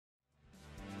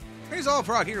Greetings all,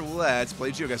 Frog here. Let's play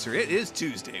GeoGuessr. It is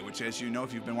Tuesday, which, as you know,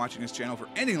 if you've been watching this channel for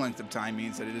any length of time,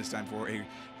 means that it is time for a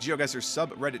GeoGuessr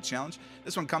subreddit challenge.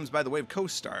 This one comes by the way of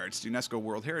co-star. It's the UNESCO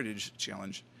World Heritage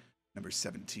Challenge number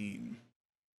 17.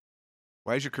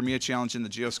 Why is your Crimea challenge in the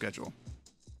Geo schedule?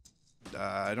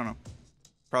 I don't know.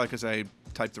 Probably because I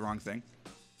typed the wrong thing.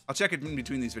 I'll check it in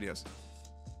between these videos.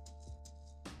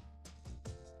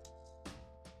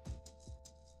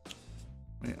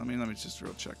 Wait, let me just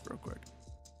check real quick.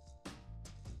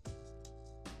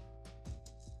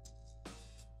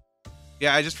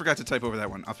 Yeah, I just forgot to type over that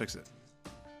one. I'll fix it.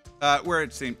 We're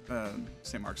at St.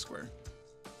 Mark's Square.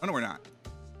 Oh, no, we're not.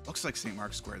 Looks like St.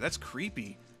 Mark's Square. That's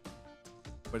creepy.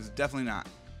 But it's definitely not.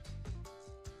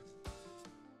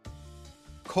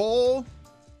 Cole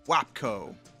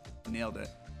Wapco. Nailed it.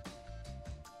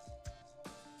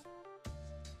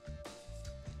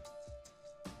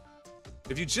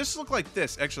 If you just look like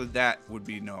this, actually, that would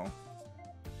be no.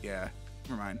 Yeah,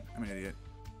 never mind. I'm an idiot.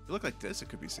 If you look like this, it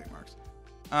could be St. Mark's.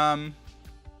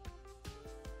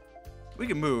 We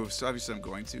can move, so obviously I'm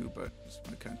going to, but just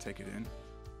want to kind of take it in.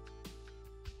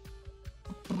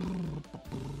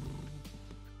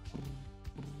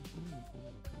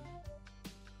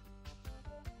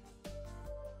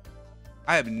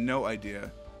 I have no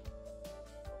idea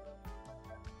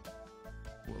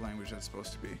what language that's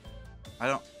supposed to be. I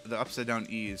don't. The upside down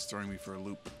E is throwing me for a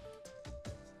loop.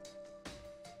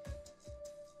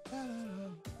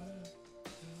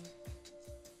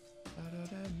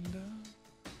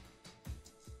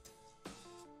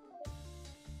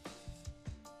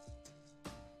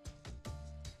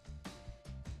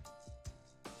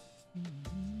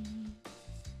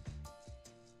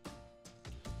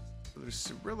 So there's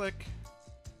Cyrillic.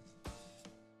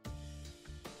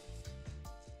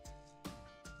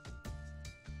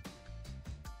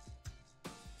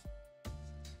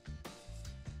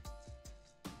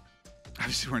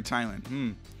 Obviously, we're in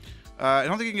Thailand. I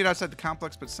don't think you can get outside the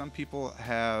complex, but some people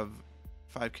have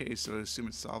 5K, so I assume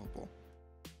it's solvable.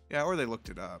 Yeah, or they looked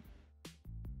it up.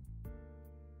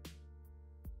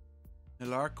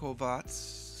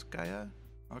 Larkovatskaya?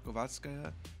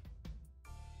 Larkovatskaya?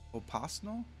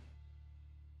 Opasno?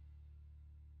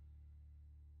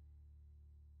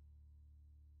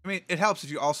 I mean, it helps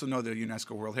if you also know the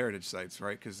UNESCO World Heritage Sites,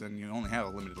 right? Because then you only have a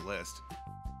limited list.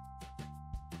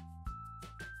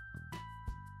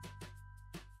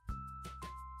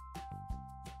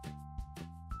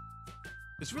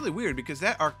 It's really weird because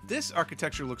this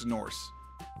architecture looks Norse.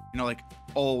 You know, like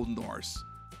Old Norse.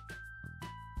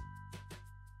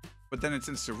 But then it's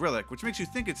in Cyrillic, which makes you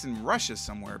think it's in Russia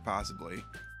somewhere, possibly.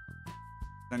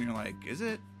 Then you're like, is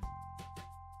it?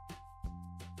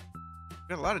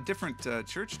 Got a lot of different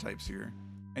church types here.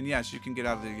 And yes, you can get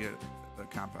out of the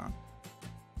compound.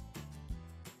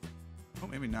 Oh,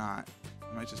 maybe not.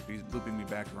 It might just be looping me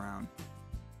back around.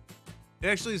 It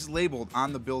actually is labeled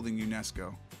on the building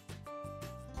UNESCO.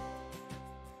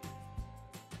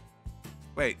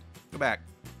 Wait, go back.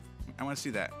 I want to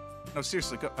see that. No,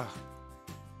 seriously, go. Ugh.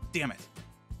 Damn it.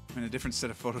 I'm in a different set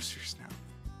of photospheres now.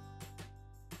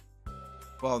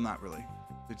 Well, not really.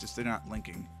 They're not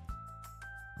linking.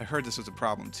 I heard this was a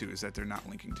problem too, is that they're not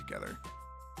linking together.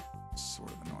 It's sort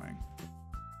of annoying.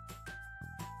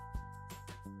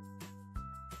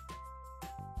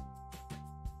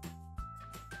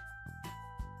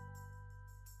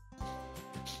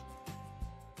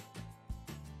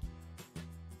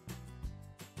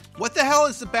 What the hell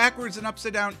is the backwards and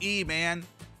upside down E, man?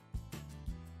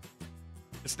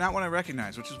 It's not one I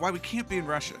recognize, which is why we can't be in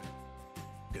Russia.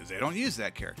 Because they don't use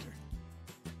that character.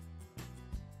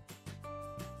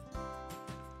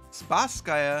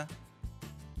 Spaskaya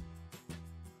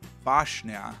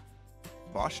Bosnia.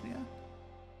 Bosnia?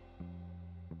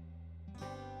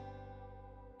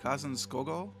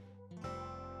 Kazanskogo?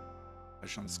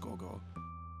 Kazanskogo.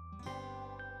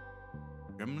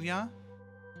 Grimlia?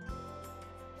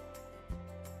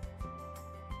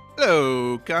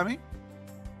 Hello, Kami.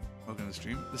 Welcome to the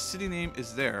stream. The city name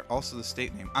is there, also the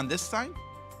state name. On this side?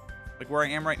 Like where I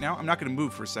am right now? I'm not going to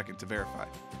move for a second to verify.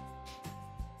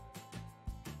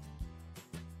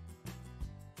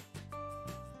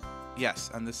 Yes,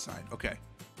 on this side. Okay.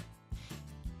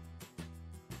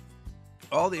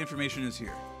 All the information is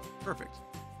here. Perfect.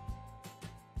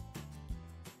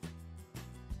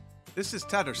 This is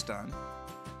Tatarstan.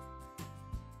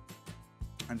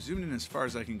 I'm zoomed in as far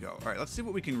as I can go. All right, let's see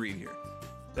what we can read here.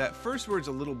 That first word's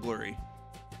a little blurry.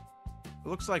 It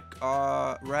looks like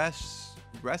Resnu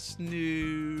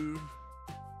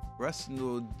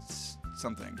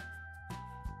something.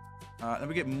 Then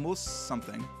we get Mus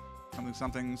something.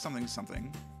 Something.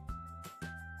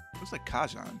 Looks like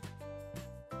Kajan.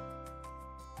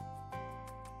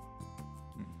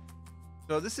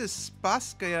 So this is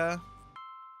Spasskaya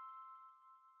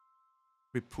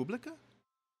Republika?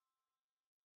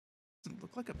 Doesn't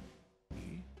look like a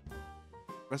P.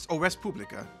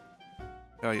 Respublika.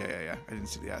 Oh, yeah. I didn't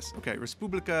see the S. Okay,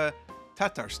 Respublika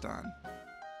Tatarstan.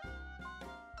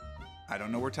 I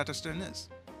don't know where Tatarstan is.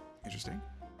 Interesting.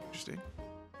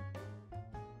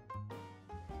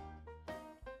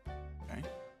 Okay.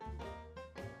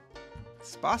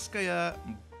 Spasskaya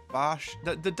Bash.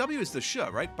 The W is the sh,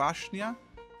 right? Bosnia?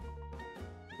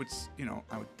 Which, you know,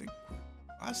 I would think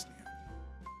Bosnia.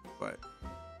 But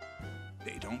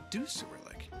they don't do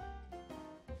Cyrillic.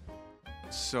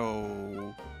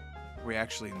 So, are we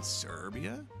actually in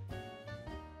Serbia?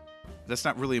 That's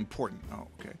not really important. Oh,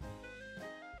 okay.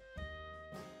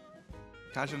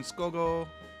 Kajanskogo.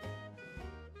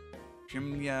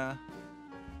 Jimnia.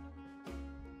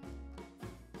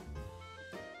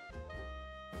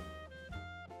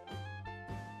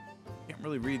 Can't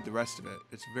really read the rest of it.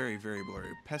 It's very, very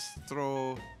blurry.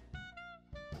 Pestrosna?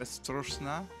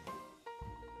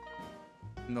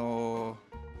 No,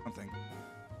 something.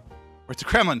 Where's the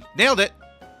Kremlin? Nailed it!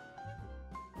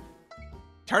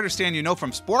 Tatarstan, you know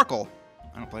from Sporkle.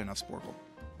 I don't play enough Sporkle.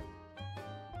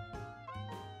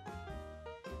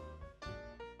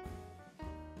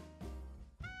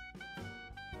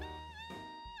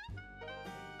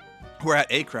 We're at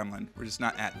a Kremlin. We're just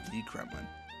not at the Kremlin.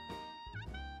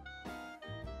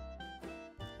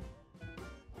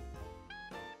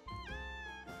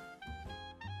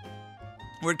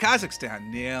 We're in Kazakhstan.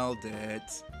 Nailed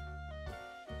it.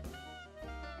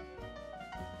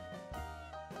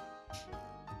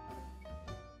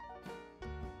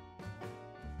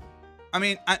 I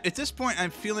mean, at this point,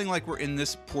 I'm feeling like we're in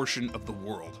this portion of the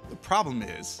world. The problem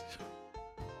is,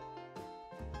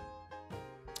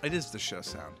 it is the sh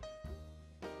sound.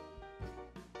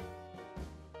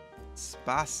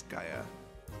 Spasskaya.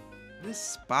 What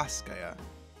is Spasskaya?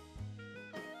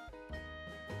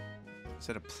 Is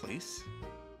that a place?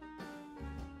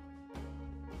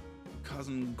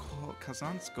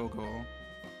 Kazanskogo.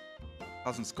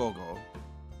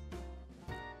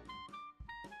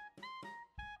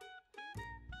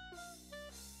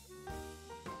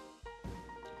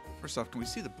 First off, can we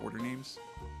see the border names?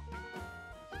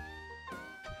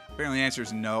 Apparently the answer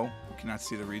is no. We cannot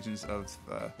see the regions of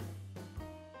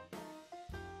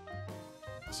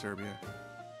Serbia.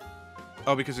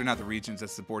 Oh, because they're not the regions.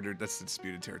 That's the border. That's the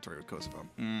disputed territory with Kosovo.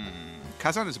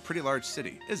 Kazan is a pretty large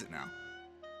city. Is it now?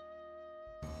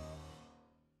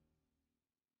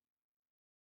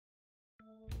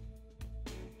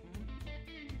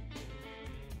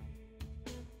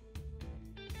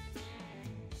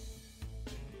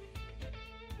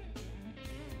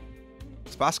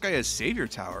 Spasskaya's Savior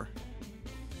Tower.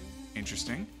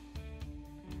 Interesting.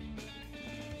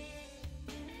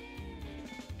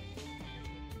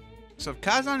 So if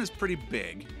Kazan is pretty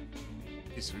big,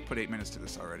 okay, so we put 8 minutes to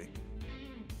this already.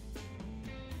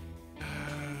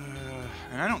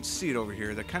 And I don't see it over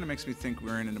here. That kind of makes me think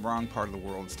we're in the wrong part of the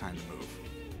world. It's time to move.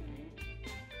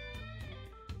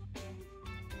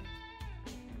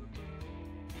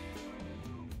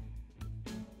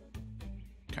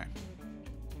 Okay.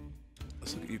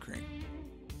 Let's look at Ukraine.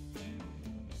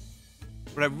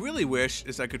 What I really wish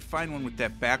is I could find one with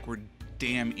that backward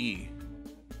damn E.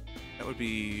 That would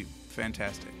be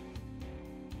fantastic.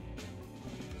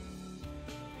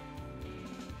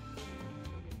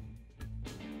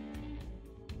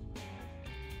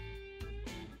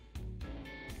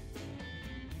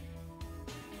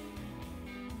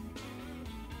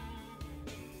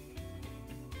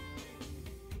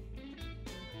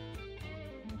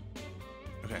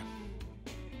 Okay.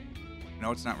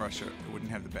 No, it's not Russia. It wouldn't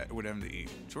have the it would have the E.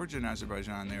 Georgia and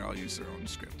Azerbaijan, they all use their own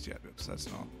scripts. Yeah, so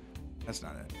that's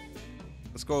not it.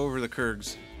 Let's go over the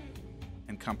Kyrgyz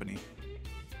and company.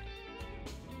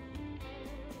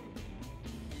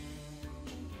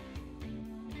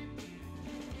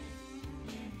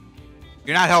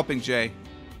 You're not helping, Jay.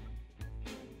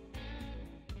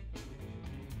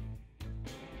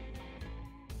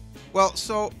 Well,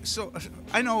 so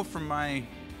I know from my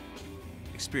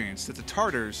experience that the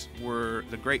Tatars were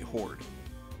the Great Horde.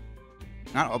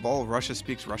 Not all of Russia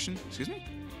speaks Russian. Excuse me?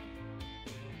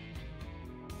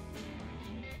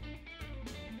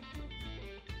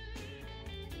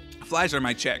 Flies are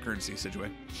my chat currency, Sidgway.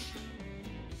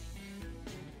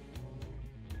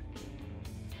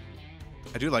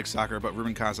 I do like soccer, but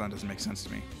Ruben Kazan doesn't make sense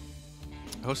to me.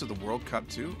 Hosted the World Cup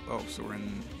too? Oh, so we're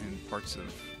in parts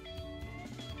of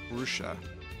Russia.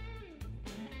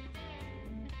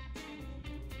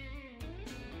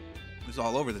 It was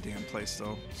all over the damn place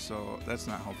though, so that's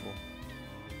not helpful.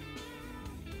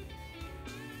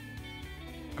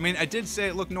 I mean, I did say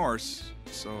it looked Norse,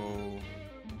 so...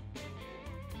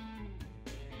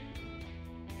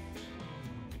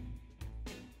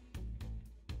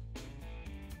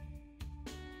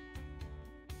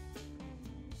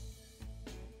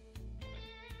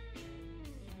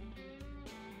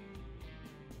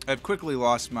 I've quickly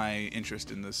lost my interest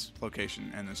in this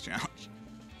location and this challenge.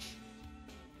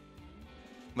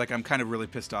 Like, I'm kind of really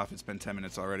pissed off it's been 10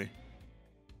 minutes already.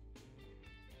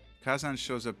 Kazan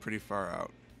shows up pretty far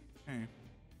out. Okay.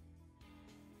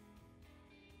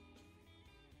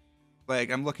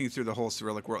 Like, I'm looking through the whole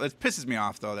Cyrillic world. It pisses me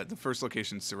off, though, that the first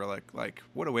location's Cyrillic. Like,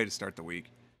 what a way to start the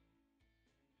week.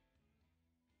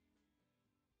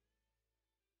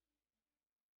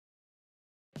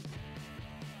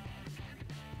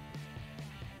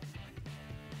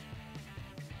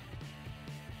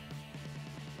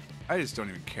 I just don't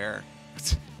even care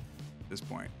at this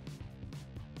point.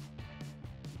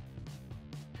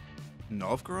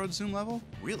 Novgorod zoom level?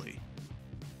 Really?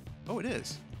 Oh, it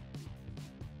is.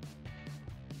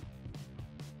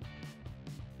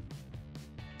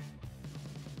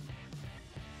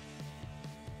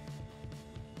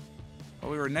 Oh,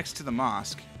 we were next to the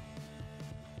mosque.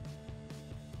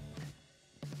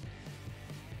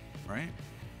 Right?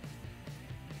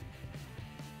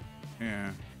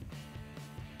 Yeah.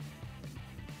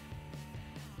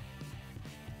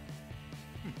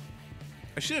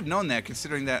 I should have known that,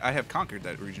 considering that I have conquered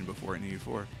that region before in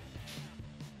EU4.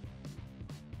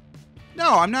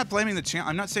 No, I'm not blaming the challenge.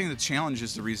 I'm not saying the challenge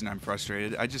is the reason I'm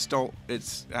frustrated. I just don't.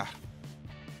 It's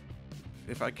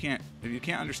if you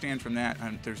can't understand from that,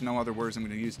 there's no other words I'm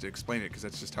going to use to explain it, because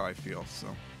that's just how I feel. So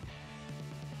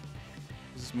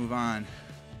let's just move on.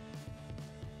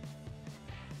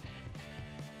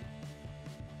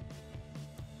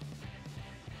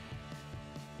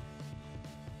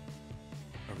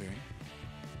 Okay.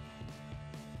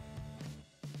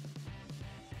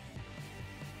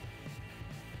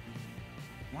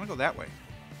 I want to go that way.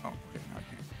 Oh, okay, now I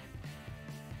can't.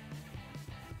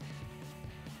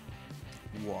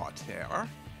 Water.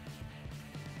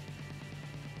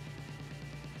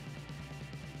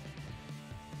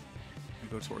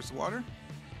 Go towards the water?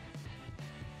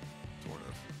 Sort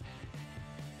of.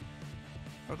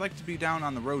 I would like to be down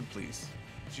on the road, please.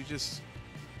 Could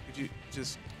you?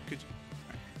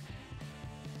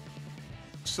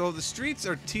 So the streets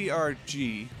are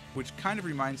TRG, which kind of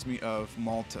reminds me of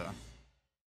Malta.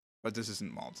 But this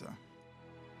isn't Malta.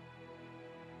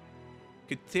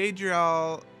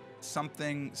 Cathedral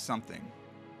something something.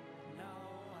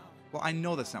 Well, I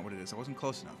know that's not what it is. I wasn't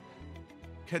close enough.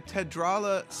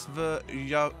 Katedrala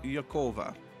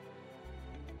Svyajakova.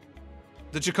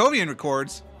 The Jacobian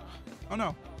records. Oh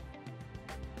no.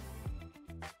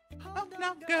 I'm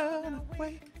not gonna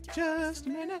wait just a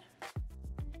minute.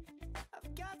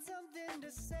 I've got something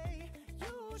to say.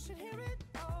 You should hear it.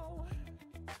 Oh,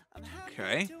 I'm happy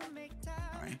okay. To make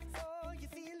time for your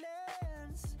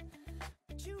feelings,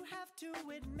 but you have to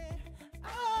admit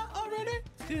I already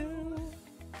do.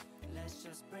 Let's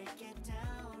just break it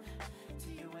down to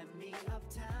you and me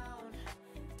uptown,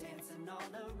 dancing all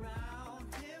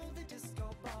around till the disco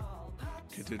ball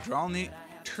pops. Katedralny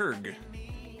Turg.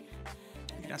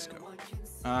 UNESCO.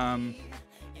 I mean,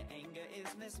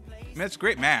 that's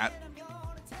great, Matt.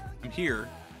 I'm here.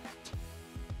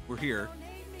 We're here.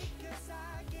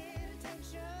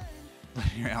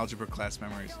 Your algebra class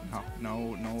memories.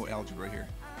 No algebra here.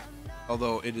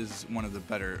 Although it is one of the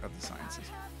better of the sciences,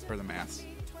 or the maths.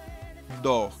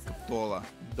 Do captola.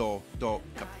 Do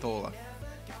captola.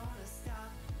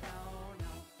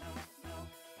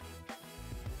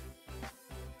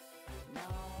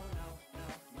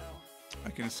 I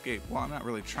can escape. Well, I'm not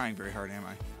really trying very hard, am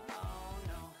I?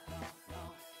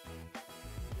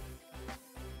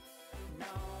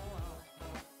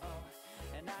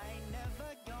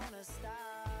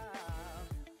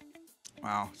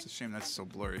 Wow, it's a shame that's so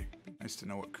blurry. Nice to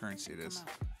know what currency it is.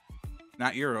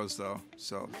 Not euros though,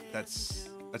 so that's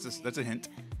a hint.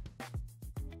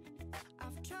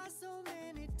 I've tried so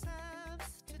many times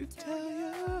to tell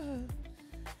you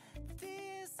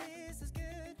this is as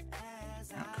good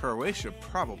as now, Croatia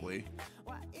probably.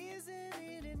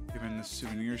 Given the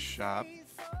souvenir shop.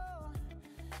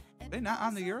 Are they not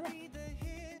on the euro?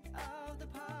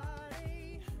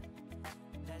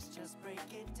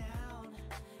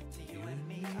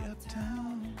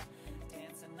 Uptown,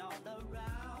 dancing all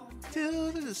around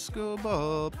till the disco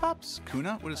ball pops.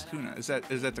 Kuna? What is Kuna? Is that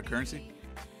the currency?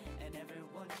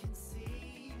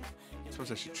 I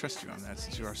suppose I should trust you on that,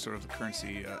 since you are sort of the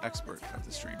currency expert of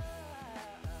the stream.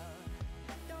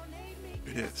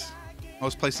 It is.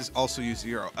 Most places also use the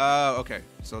euro. Okay.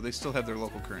 So they still have their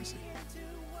local currency.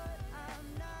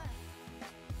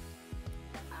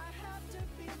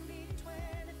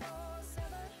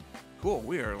 Cool.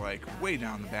 We are like way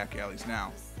down the back alleys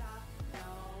now.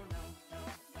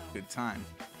 Good time.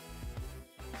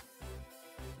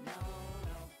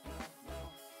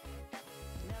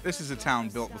 This is a town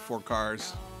built before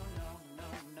cars.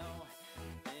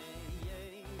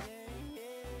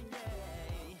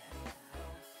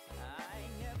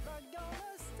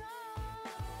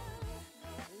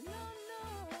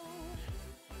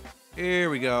 Here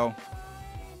we go.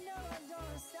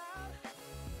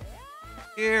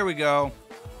 Here we go.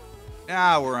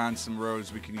 Now we're on some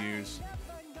roads we can use.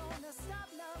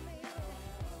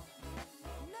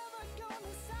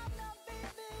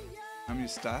 Nam je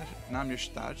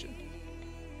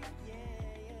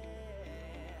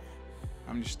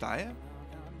stage?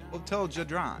 Hotel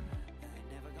Jadran.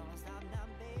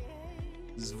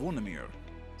 Zvonimir.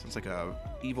 Sounds like a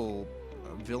evil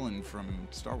villain from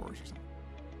Star Wars or something.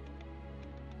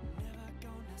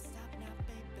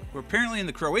 We're apparently in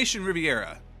the Croatian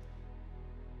Riviera.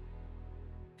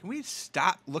 Can we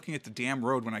stop looking at the damn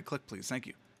road when I click, please? Thank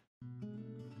you.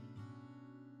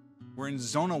 We're in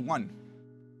Zona 1.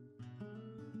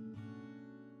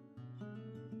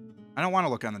 I don't want to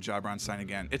look on the Jabron sign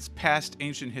again. It's past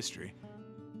ancient history.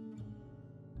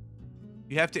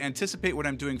 You have to anticipate what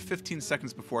I'm doing 15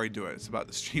 seconds before I do it. It's about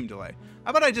the stream delay.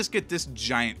 How about I just get this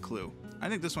giant clue? I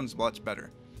think this one's much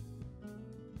better.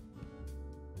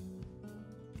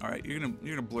 All right, you're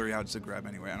gonna blur out Zagreb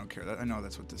anyway. I don't care. I know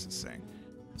that's what this is saying.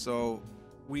 So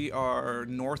we are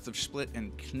north of Split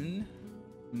and Knin,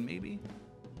 maybe.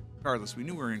 Regardless, we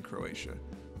knew we were in Croatia,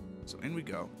 so in we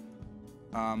go.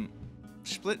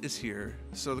 Split is here.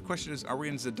 So the question is, are we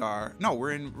in Zadar? No,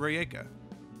 we're in Rijeka.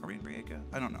 Are we in Rijeka?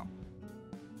 I don't know.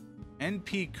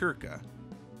 NP Kirka.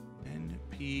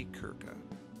 NP Kirka.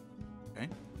 Okay.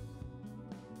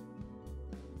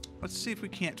 Let's see if we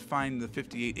can't find the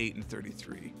 58, 8, and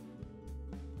 33.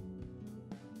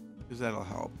 Because that'll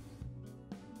help.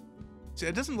 See,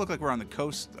 it doesn't look like we're on the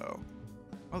coast, though.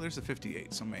 Oh, there's a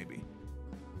 58, so maybe.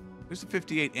 There's a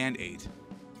 58 and 8.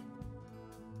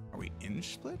 Are we in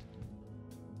Split?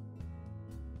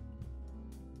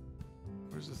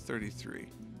 Where's the 33?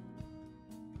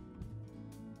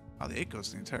 Oh, the 8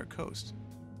 goes the entire coast.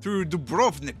 Through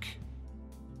Dubrovnik.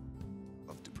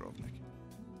 Love Dubrovnik.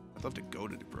 I'd love to go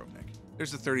to Dubrovnik.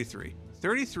 There's the 33.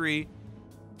 33,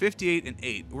 58, and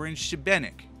 8. We're in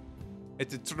Šibenik. At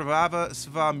the Trvava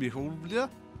Svamihulja.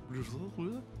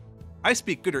 I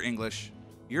speak gooder English.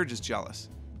 You're just jealous.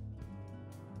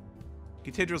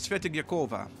 Cathedral Sveta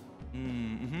Yakova.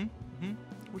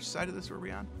 Which side of this were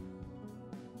we on?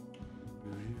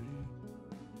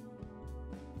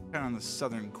 Kind of on the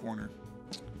southern corner.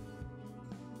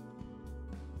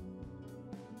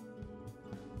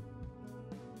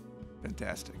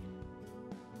 Fantastic.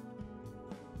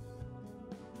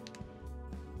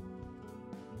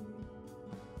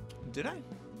 Did I?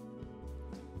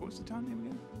 What was the town name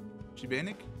again?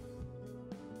 Šibenik?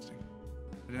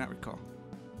 I do not recall.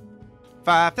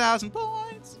 5,000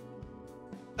 points!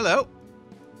 Hello.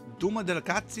 Duma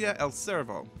Delicazia El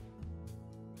Servo.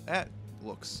 That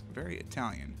looks very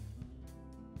Italian.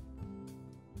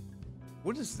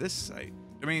 What is this site?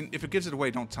 I mean, if it gives it away,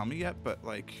 don't tell me yet, but,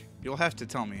 like, you'll have to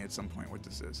tell me at some point what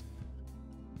this is.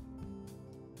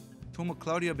 Tumma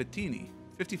Claudia Bettini,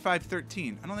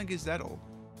 5513. I don't think he's that old.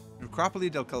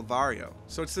 Necropoli del Calvario.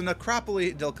 So it's the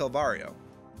Necropoli del Calvario.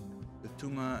 The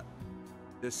Tumma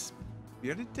de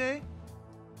Spirite?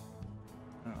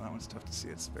 Oh, that one's tough to see.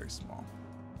 It's very small.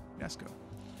 UNESCO.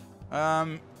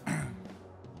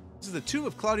 This is the tomb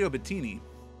of Claudio Bettini.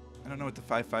 I don't know what the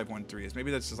 5513 is.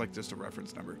 Maybe that's just a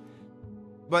reference number.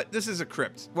 But this is a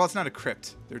crypt. Well, it's not a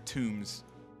crypt. They're tombs.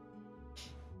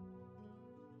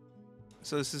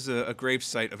 So this is a grave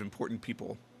site of important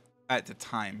people at the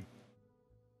time.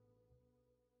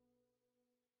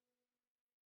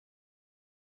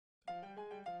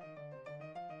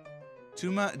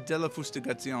 Tumma della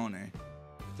Fustigazione.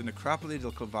 The Necropoli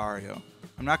del Calvario.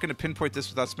 I'm not going to pinpoint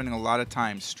this without spending a lot of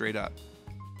time straight up.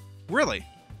 Really?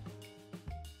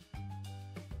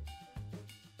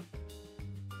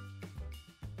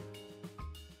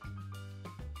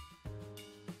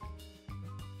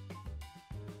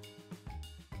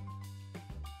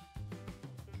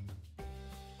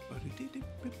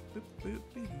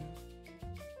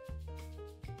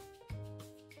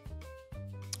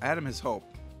 Adam has hope.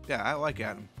 Yeah, I like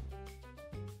Adam.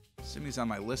 Simi's on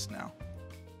my list now.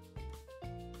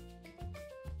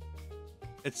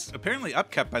 It's apparently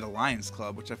upkept by the Lions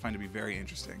Club, which I find to be very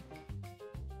interesting.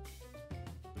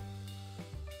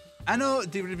 Anno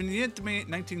di Rivenimento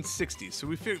 1960. So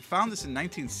we found this in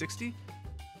 1960.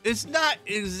 It's not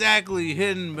exactly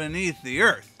hidden beneath the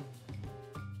earth.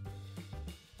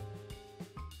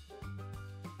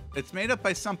 It's made up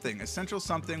by something, a central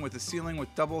something with a ceiling with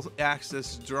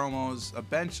double-axis dromos, a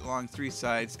bench along 3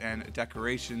 sides, and a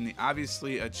decoration.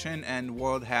 Obviously, a chin and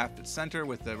world half at center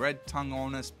with a red tongue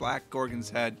onus, black Gorgon's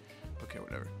head. Okay,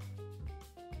 whatever.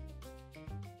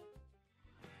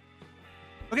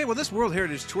 Okay, well, this World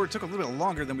Heritage Tour took a little bit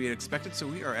longer than we had expected, so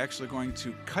we are actually going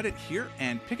to cut it here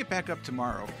and pick it back up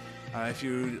tomorrow. If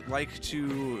you'd like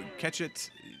to catch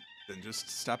it, then just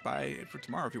stop by for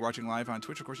tomorrow. If you're watching live on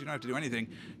Twitch, of course, you don't have to do anything.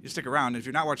 You stick around. If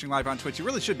you're not watching live on Twitch, you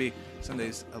really should be.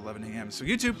 Sundays, 11 a.m. So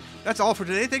YouTube, that's all for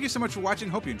today. Thank you so much for watching.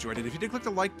 Hope you enjoyed it. If you did, click the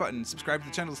like button. Subscribe to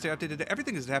the channel to stay updated to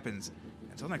everything as it happens.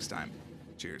 Until next time,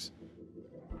 cheers.